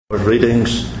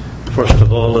Readings, first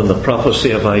of all, in the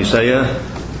prophecy of Isaiah,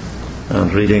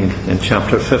 and reading in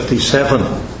chapter 57.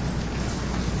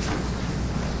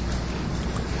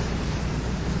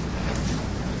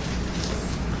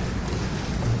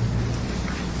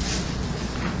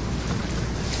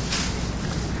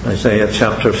 Isaiah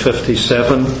chapter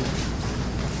 57,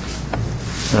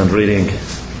 and reading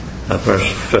at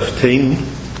verse 15.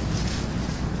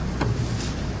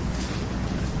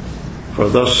 For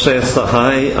thus saith the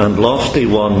high and lofty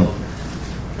one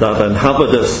that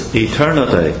inhabiteth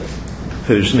eternity,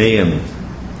 whose name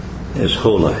is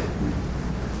holy.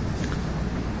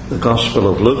 The Gospel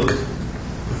of Luke,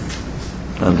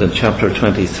 and in chapter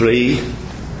 23,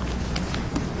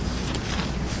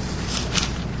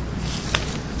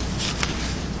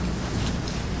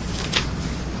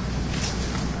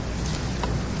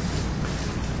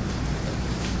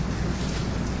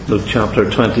 Luke chapter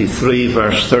 23,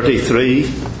 verse 33.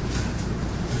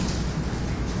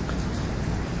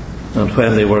 And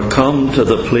when they were come to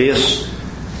the place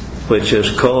which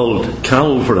is called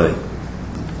Calvary,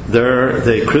 there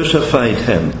they crucified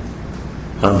him,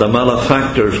 and the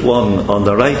malefactors, one on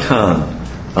the right hand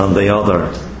and the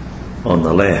other on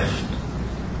the left.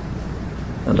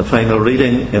 And the final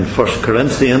reading in 1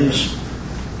 Corinthians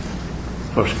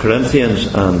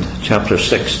and chapter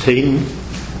 16.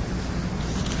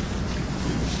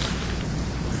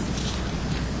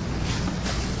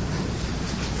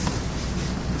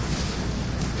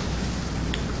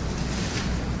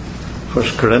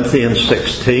 First Corinthians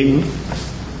 16,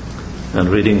 and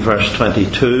reading verse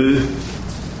 22.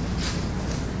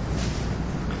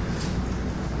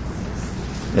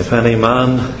 If any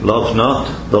man love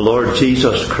not the Lord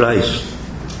Jesus Christ,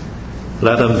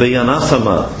 let him be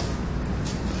anathema.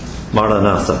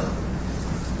 Maranatha.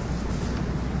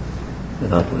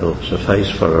 And that will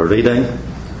suffice for our reading,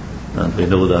 and we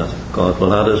know that God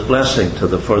will add His blessing to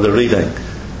the further reading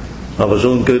of His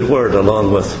own good word,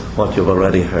 along with what you've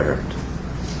already heard.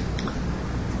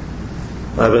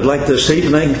 I would like this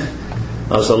evening,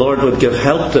 as the Lord would give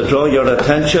help, to draw your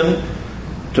attention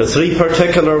to three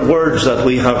particular words that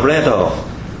we have read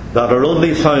of, that are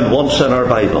only found once in our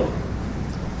Bible.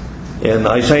 In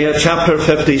Isaiah chapter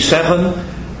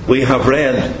 57, we have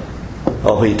read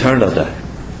of eternity.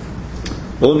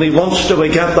 Only once do we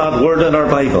get that word in our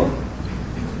Bible,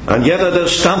 and yet it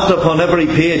is stamped upon every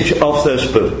page of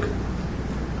this book.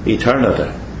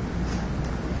 Eternity.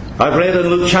 I've read in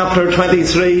Luke chapter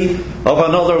 23 of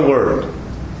another word.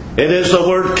 It is the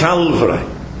word Calvary.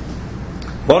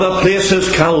 What a place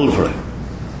is Calvary.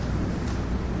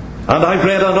 And I've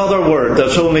read another word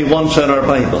that's only once in our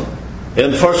Bible.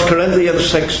 In 1 Corinthians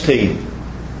 16.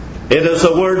 It is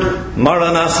the word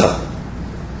Maranatha.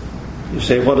 You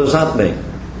say, what does that mean?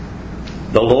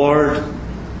 The Lord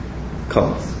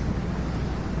cometh.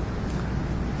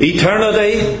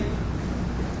 Eternity,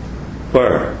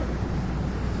 where?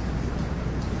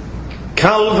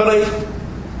 Calvary,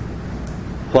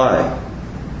 why?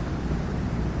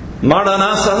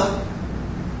 Maranatha,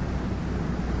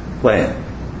 when?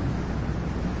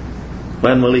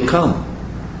 When will He come?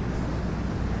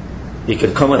 He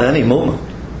could come at any moment.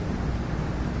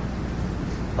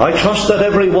 I trust that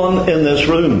everyone in this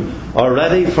room are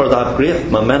ready for that great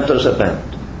momentous event.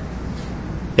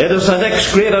 It is the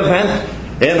next great event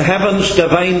in heaven's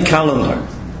divine calendar.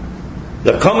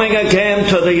 The coming again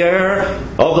to the air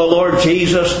of the Lord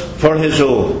Jesus for His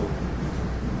own.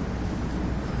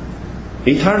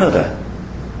 Eternity.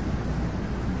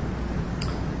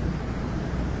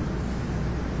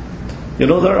 You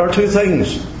know, there are two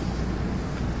things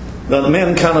that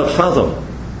men cannot fathom.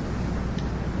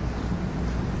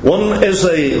 One is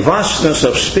the vastness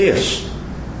of space.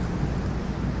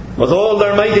 With all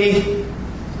their mighty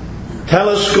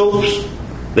telescopes,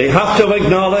 they have to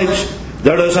acknowledge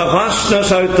there is a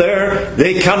vastness out there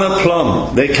they cannot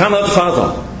plumb, they cannot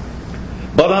fathom.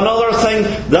 But another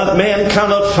thing that men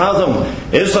cannot fathom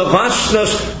is the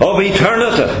vastness of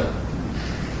eternity.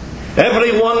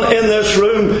 Everyone in this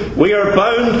room, we are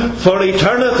bound for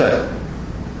eternity.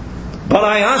 But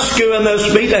I ask you in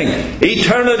this meeting,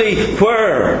 eternity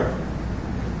where?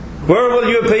 Where will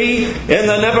you be in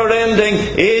the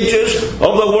never-ending ages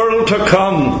of the world to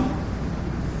come?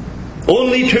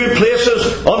 Only two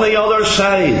places on the other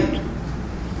side.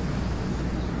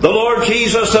 The Lord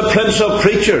Jesus, the Prince of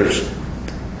Preachers.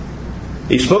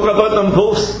 He spoke about them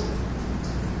both.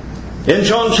 In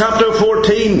John chapter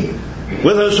 14,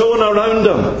 with His own around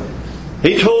Him,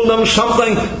 He told them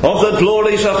something of the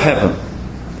glories of heaven.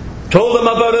 Told them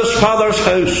about His Father's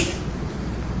house.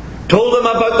 Told them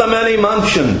about the many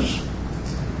mansions.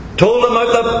 Told them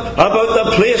about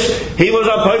the place He was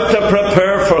about to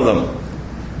prepare for them.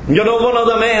 You know, one of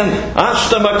the men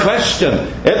asked him a question.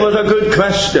 It was a good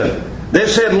question. They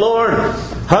said, Lord,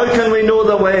 how can we know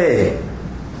the way?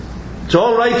 It's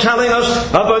all right telling us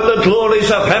about the glories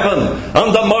of heaven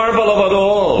and the marvel of it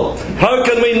all. How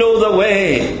can we know the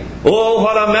way? Oh,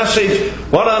 what a message,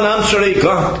 what an answer he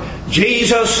got.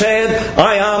 Jesus said,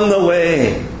 I am the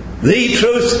way, the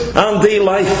truth, and the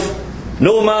life.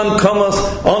 No man cometh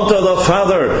unto the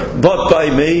Father but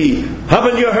by me.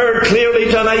 Haven't you heard clearly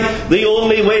tonight the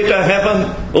only way to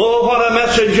heaven? Oh, what a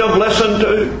message you've listened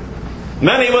to.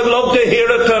 Many would love to hear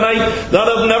it tonight that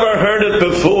have never heard it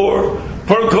before.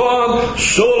 For God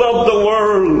so loved the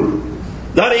world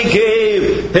that He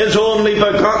gave His only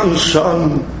begotten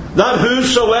Son, that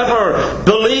whosoever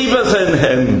believeth in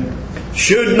Him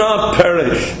should not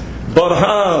perish, but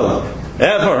have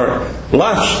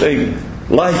everlasting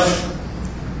life.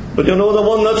 But you know, the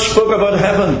one that spoke about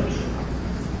heaven,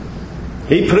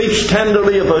 he preached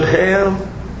tenderly about hell.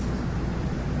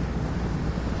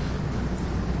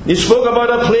 He spoke about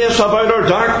a place of outer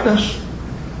darkness,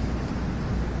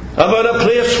 about a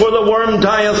place where the worm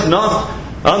dieth not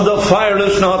and the fire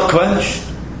is not quenched.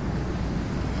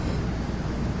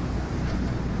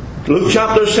 Luke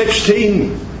chapter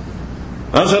 16,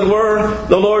 as it were,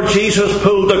 the Lord Jesus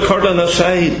pulled the curtain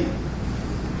aside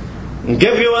and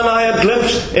give you and I a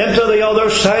glimpse into the other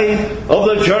side of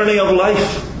the journey of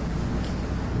life.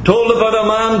 Told about a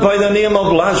man by the name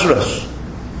of Lazarus.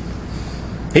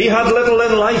 He had little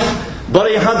in life, but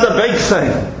he had the big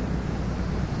thing.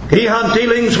 He had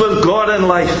dealings with God in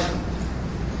life.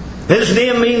 His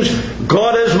name means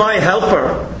God is my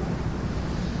helper.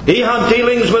 He had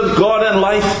dealings with God in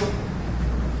life.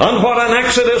 And what an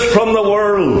exodus from the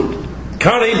world,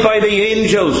 carried by the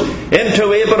angels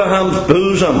into Abraham's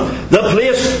bosom, the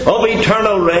place of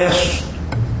eternal rest.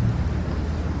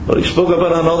 But he spoke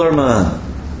about another man.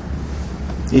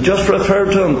 He just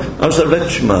referred to him as the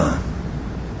rich man.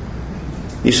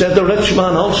 He said the rich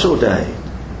man also died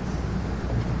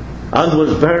and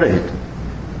was buried.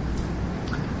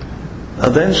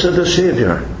 And then said the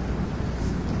Saviour,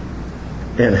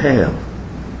 in hell.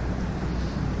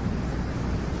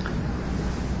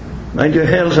 Mind you,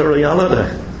 hell's a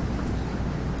reality.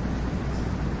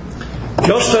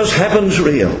 Just as heaven's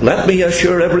real, let me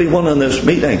assure everyone in this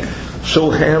meeting, so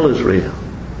hell is real.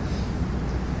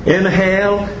 In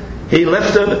hell, he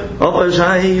lifted up his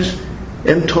eyes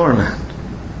in torment.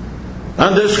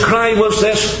 And his cry was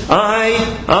this, I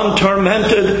am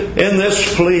tormented in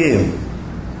this flame.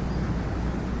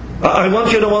 I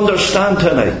want you to understand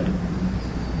tonight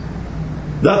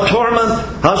that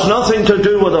torment has nothing to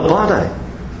do with the body.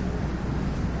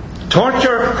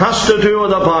 Torture has to do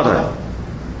with the body.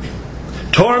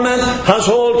 Torment has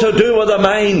all to do with the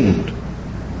mind.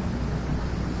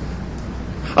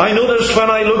 I noticed when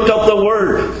I looked up the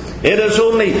word, it is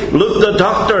only Luke the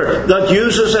doctor that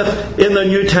uses it in the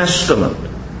New Testament.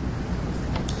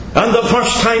 And the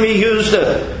first time he used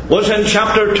it was in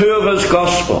chapter 2 of his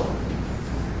Gospel.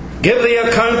 Give the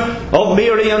account of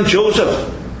Mary and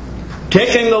Joseph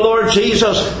taking the Lord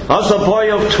Jesus as a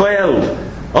boy of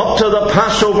 12 up to the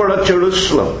Passover at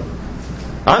Jerusalem.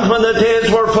 And when the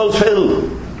days were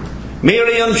fulfilled,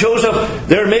 Mary and Joseph,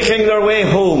 they're making their way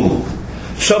home,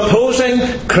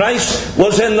 supposing Christ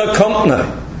was in the company.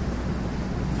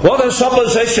 What a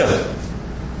supposition!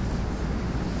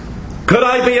 Could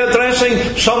I be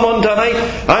addressing someone tonight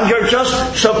and you're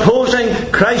just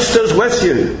supposing Christ is with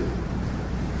you?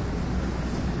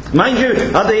 Mind you,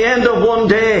 at the end of one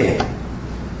day,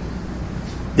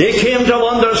 they came to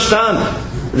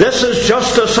understand this is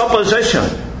just a supposition.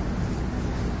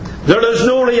 There is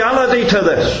no reality to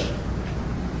this.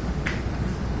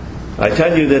 I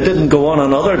tell you, they didn't go on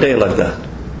another day like that.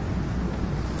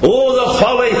 Oh, the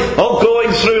folly of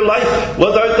going through life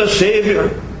without the Saviour.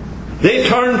 They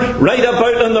turned right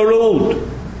about on the road.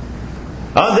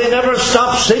 And they never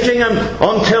stopped seeking Him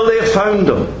until they found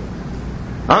Him.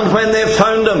 And when they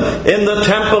found Him in the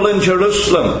temple in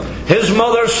Jerusalem, His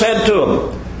mother said to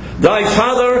Him, Thy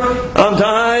father and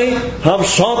I have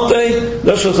sought Thee,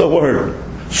 this is the word,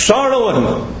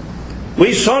 sorrowing.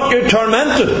 We sought You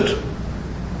tormented.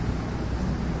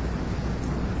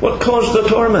 What caused the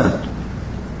torment?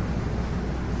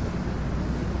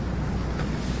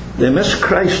 They missed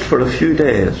Christ for a few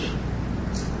days.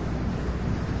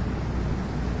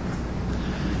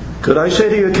 Could I say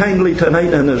to you kindly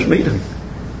tonight in this meeting,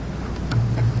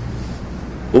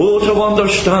 oh, to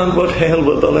understand what hell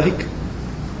will be like.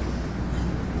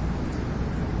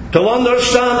 To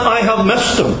understand I have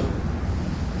missed Him.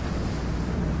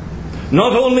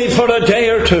 Not only for a day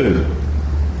or two.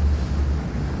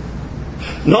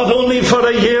 Not only for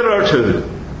a year or two.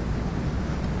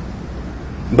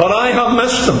 But I have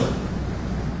missed them,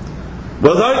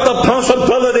 without the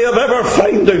possibility of ever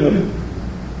finding them.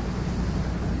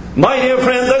 My dear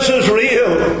friend, this is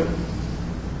real.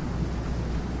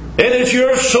 It is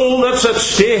your soul that's at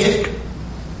stake.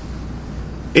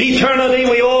 Eternity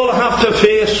we all have to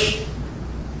face.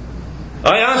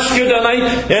 I ask you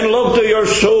tonight, in love to your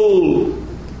soul,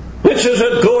 which is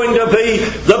it going to be?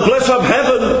 The bliss of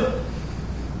heaven,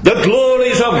 the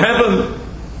glories of heaven,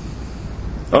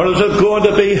 or is it going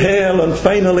to be hell? And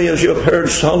finally, as you've heard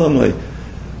solemnly,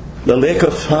 the lake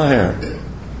of fire,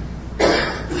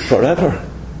 forever,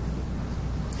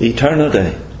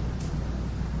 eternity.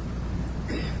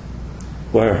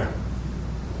 Where?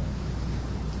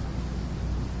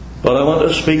 But I want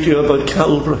to speak to you about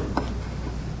Calvary.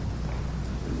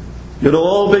 You know,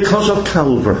 all because of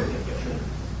Calvary,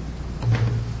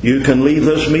 you can leave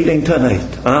this meeting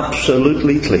tonight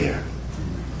absolutely clear.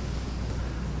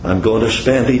 I'm going to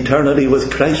spend eternity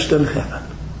with Christ in heaven.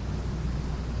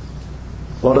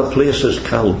 What a place is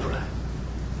Calvary.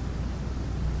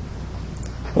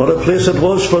 What a place it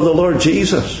was for the Lord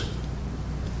Jesus.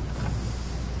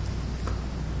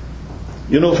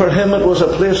 You know, for him it was a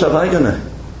place of agony.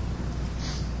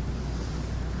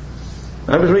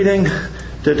 I was reading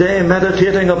today,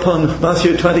 meditating upon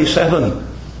Matthew 27.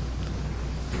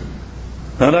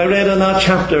 And I read in that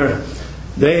chapter,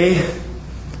 they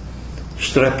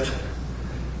stripped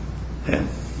him.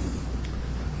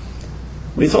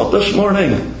 We thought this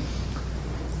morning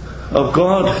of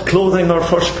God clothing our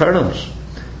first parents.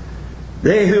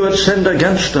 They who had sinned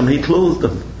against him, he clothed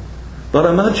them. But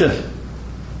imagine,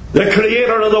 the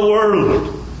creator of the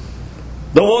world,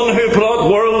 the one who brought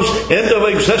worlds into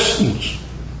existence,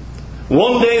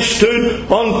 one day stood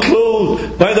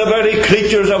unclothed by the very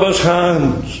creatures of his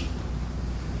hands.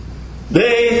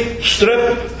 They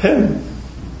stripped him.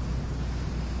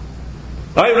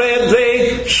 I read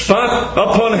they spat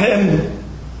upon him.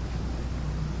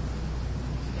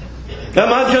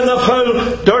 Imagine the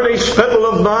foul, dirty spittle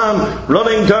of man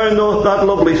running down that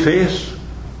lovely face.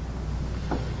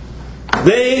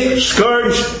 They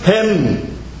scourged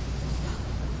him.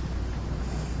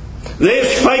 They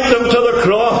spiked him to the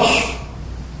cross.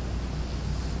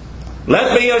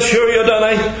 Let me assure you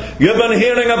tonight, you've been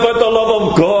hearing about the love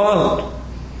of God.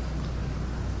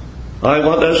 I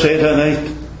want to say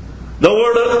tonight, the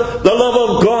love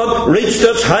of God reached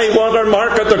its high water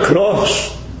mark at the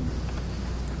cross.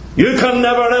 You can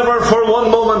never ever for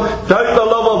one moment doubt the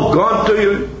love of God to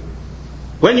you.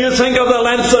 When you think of the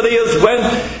lengths that he has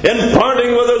went in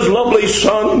parting with his lovely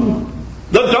Son,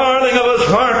 the darling of his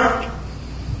heart,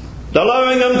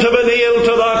 allowing him to be nailed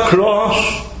to that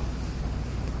cross.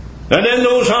 And in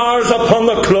those hours upon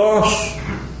the cross,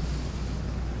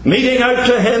 meting out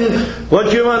to him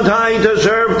what you and I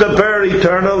deserve to bear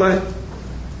eternally.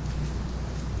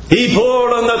 He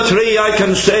bore on the tree, I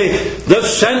can say, the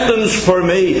sentence for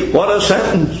me. What a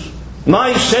sentence!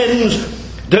 My sins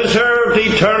deserved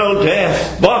eternal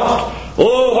death. But,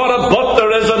 oh, what a but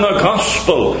there is in the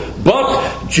gospel.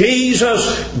 But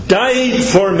Jesus died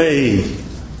for me.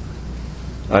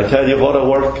 I tell you, what a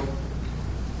work.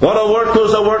 What a work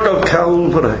was the work of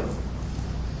Calvary.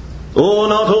 Oh,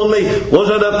 not only was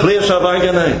it a place of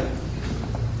agony,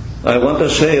 I want to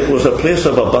say it was a place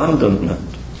of abandonment.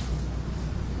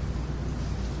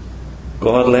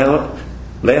 God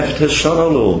left his Son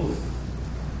alone.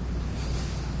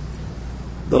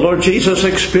 The Lord Jesus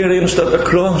experienced at the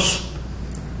cross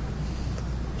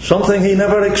something he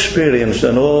never experienced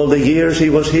in all the years he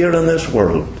was here in this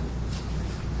world.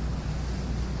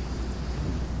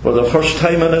 For the first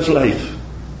time in his life,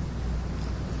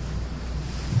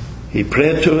 he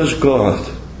prayed to his God,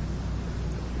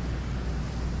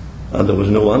 and there was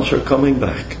no answer coming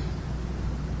back.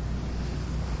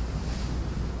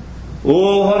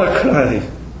 Oh, what a cry.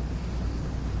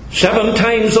 7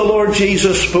 times the Lord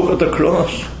Jesus spoke at the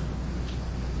cross.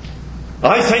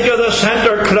 I think of the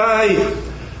centre cry.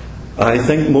 I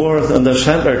think more than the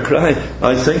centre cry.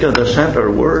 I think of the centre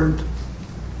word.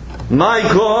 My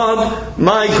God,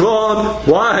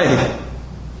 why?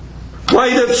 Why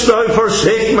didst thou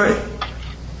forsake me?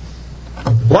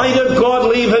 Why did God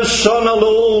leave his Son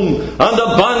alone and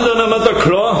abandon him at the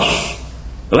cross?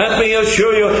 Let me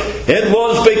assure you, it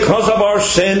was because of our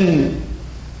sin.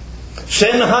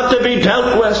 Sin had to be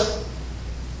dealt with.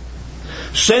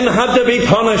 Sin had to be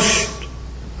punished.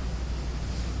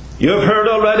 You've heard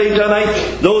already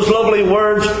tonight those lovely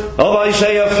words of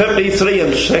Isaiah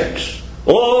 53:6.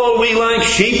 All we like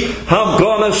sheep have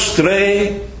gone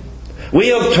astray. We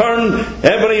have turned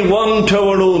every one to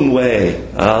our own way.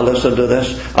 Listen to this.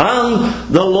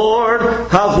 And the Lord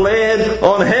hath laid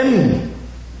on him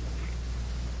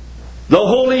the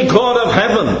holy God of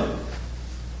heaven,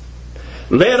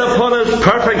 laid upon His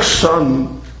perfect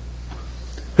Son,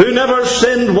 who never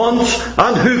sinned once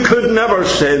and who could never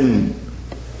sin.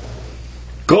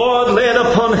 God laid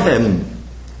upon Him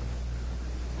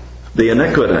the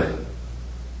iniquity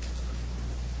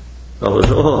of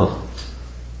us all.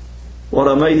 What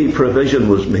a mighty provision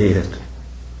was made.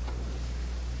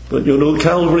 But you know,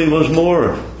 Calvary was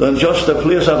more than just a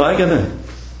place of agony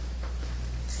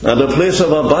and a place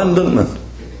of abandonment.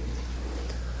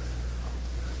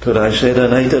 Could I say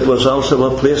tonight, it was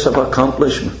also a place of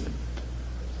accomplishment.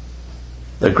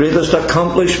 The greatest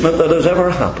accomplishment that has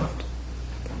ever happened.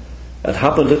 It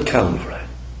happened at Calvary.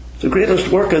 It's the greatest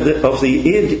work of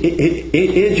the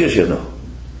ages, you know.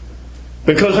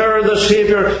 Because there the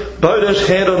Saviour bowed His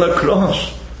head on the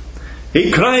cross.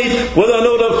 He cried with a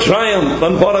note of triumph,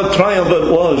 and what a triumph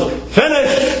it was.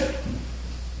 Finished!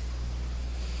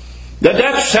 The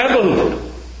debt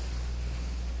settled.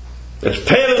 It's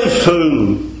paid in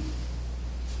full.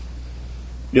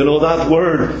 You know, that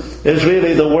word is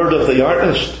really the word of the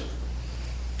artist.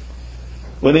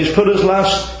 When he's put his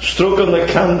last stroke on the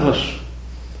canvas,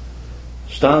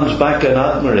 stands back in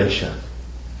admiration.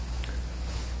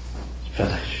 It's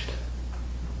finished.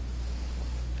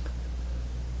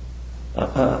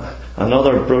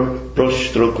 Another brush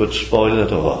stroke would spoil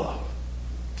it all.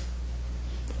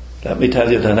 Let me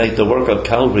tell you tonight, the work of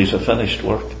Calvary is a finished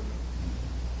work.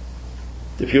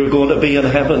 If you're going to be in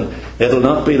heaven, it'll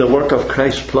not be the work of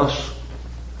Christ plus.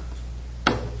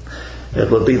 It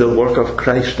will be the work of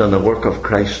Christ and the work of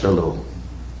Christ alone.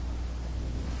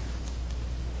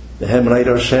 The hymn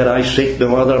writer said, I seek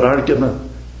no other argument.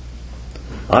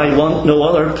 I want no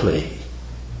other plea.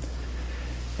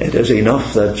 It is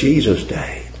enough that Jesus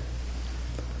died,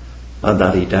 and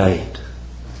that He died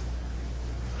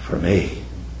for me.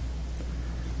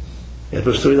 It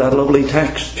was through that lovely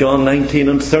text, John 19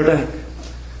 and 30,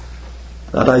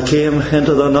 that I came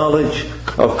into the knowledge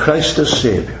of Christ as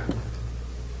Saviour.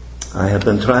 I had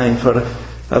been trying for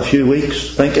a few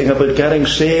weeks, thinking about getting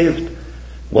saved,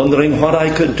 wondering what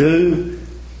I could do,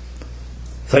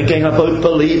 thinking about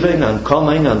believing and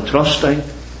coming and trusting.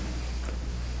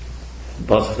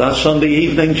 But that Sunday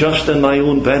evening, just in my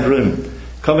own bedroom,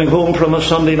 coming home from a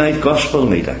Sunday night gospel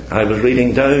meeting, I was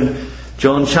reading down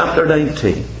John chapter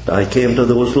 19. I came to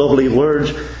those lovely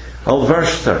words of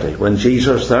verse 30. When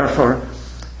Jesus therefore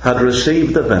had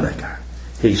received the vinegar,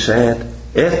 He said,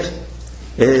 It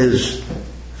is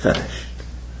finished.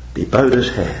 He bowed His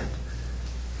head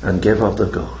and gave up the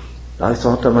ghost. I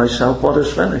thought to myself, what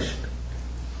is finished?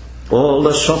 All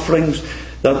the sufferings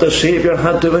that the Saviour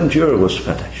had to endure was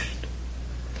finished.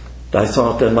 I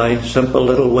thought in my simple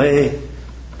little way,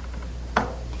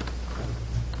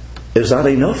 is that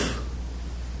enough?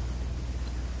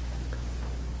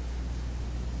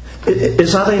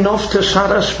 Is that enough to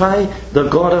satisfy the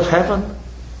God of heaven?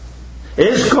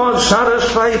 Is God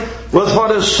satisfied with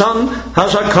what His Son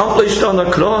has accomplished on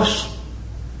the cross?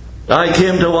 I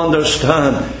came to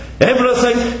understand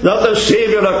everything that the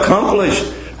Saviour accomplished,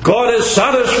 God is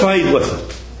satisfied with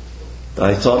it.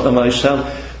 I thought to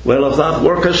myself, well, if that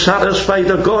work has satisfied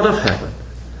the God of heaven,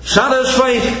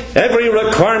 satisfied every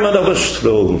requirement of His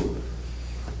throne,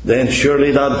 then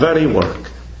surely that very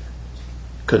work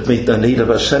could meet the need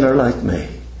of a sinner like me.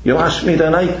 You ask me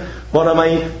tonight, what am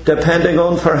I depending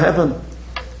on for heaven?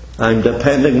 I'm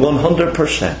depending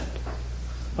 100%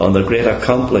 on the great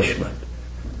accomplishment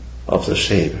of the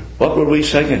Saviour. What were we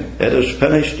singing? It is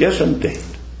finished, yes indeed.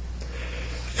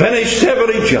 Finished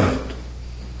every jot.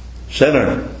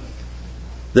 Sinner,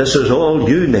 this is all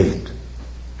you need.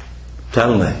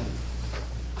 Tell me,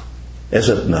 is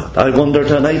it not? I wonder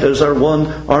tonight, is there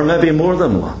one or maybe more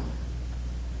than one?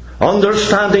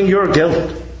 Understanding your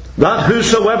guilt, that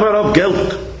whosoever of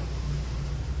guilt.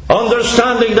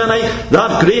 Understanding tonight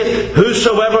that great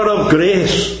whosoever of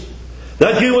grace.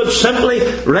 That you would simply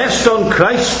rest on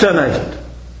Christ tonight.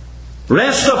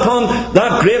 Rest upon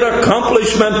that great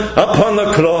accomplishment upon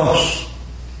the cross.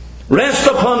 Rest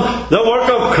upon the work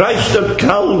of Christ at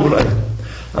Calvary.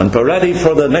 And be ready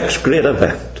for the next great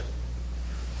event.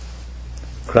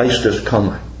 Christ is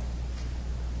coming.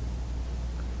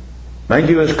 Mind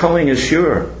you, His coming is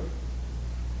sure.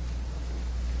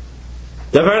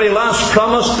 The very last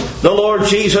promise the Lord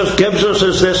Jesus gives us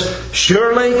is this: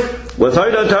 surely, without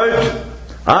a doubt,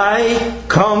 I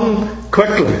come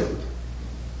quickly.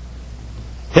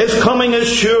 His coming is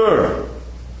sure.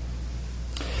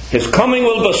 His coming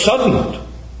will be sudden.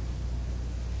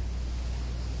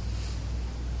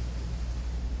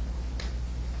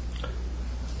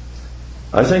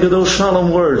 I think of those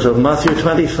solemn words of Matthew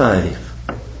 25.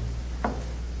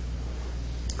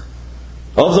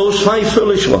 of those 5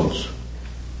 foolish ones.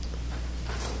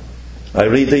 I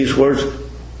read these words,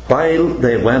 while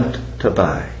they went to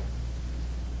buy,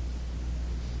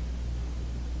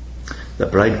 the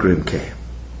bridegroom came.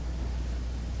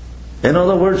 In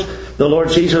other words, the Lord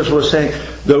Jesus was saying,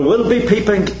 there will be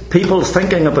people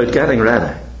thinking about getting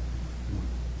ready.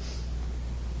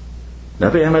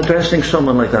 Maybe I'm addressing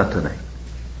someone like that tonight.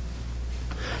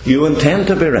 You intend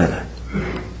to be ready.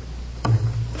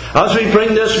 As we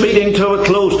bring this meeting to a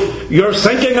close, you're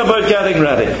thinking about getting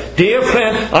ready. Dear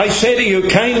friend, I say to you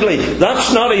kindly,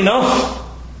 that's not enough.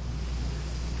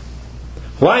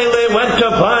 While they went to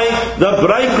buy, the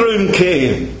bridegroom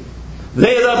came.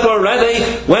 They that were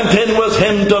ready went in with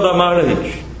him to the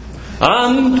marriage.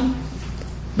 And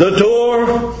the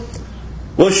door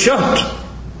was shut,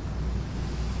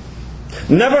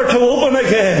 never to open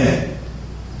again.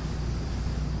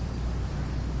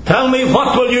 Tell me,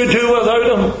 what will you do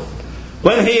without him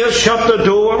when he has shut the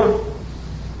door?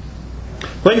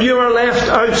 When you are left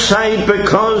outside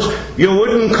because you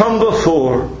wouldn't come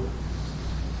before?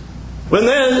 When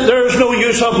there's no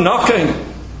use of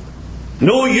knocking,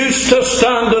 no use to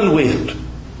stand and wait,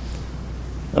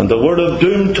 and the word of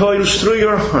doom toils through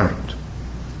your heart,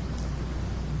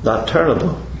 that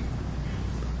terrible,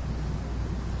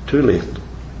 too late.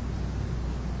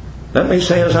 Let me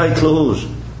say as I close,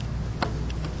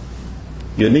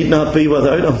 you need not be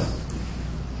without him,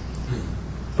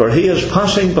 for he is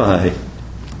passing by.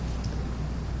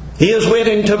 He is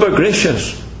waiting to be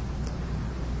gracious,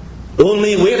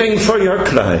 only waiting for your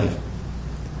cry.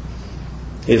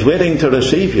 He's waiting to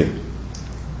receive you,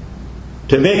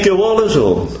 to make you all his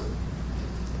own.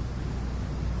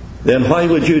 Then why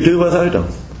would you do without him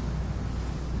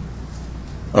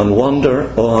and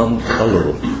wander on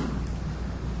alone?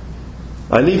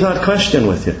 I leave that question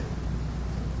with you.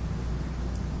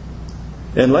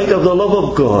 In light of the love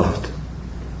of God,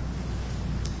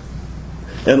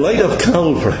 in light of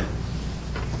Calvary,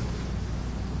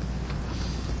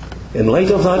 in light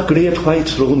of that great white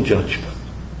throne judgment,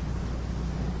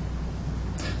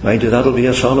 mind you, that'll be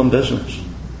a solemn business.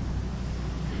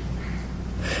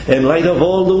 In light of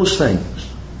all those things,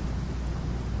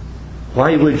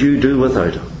 why would you do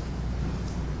without him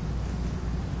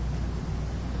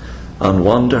and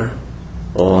wander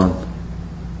on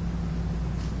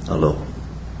alone?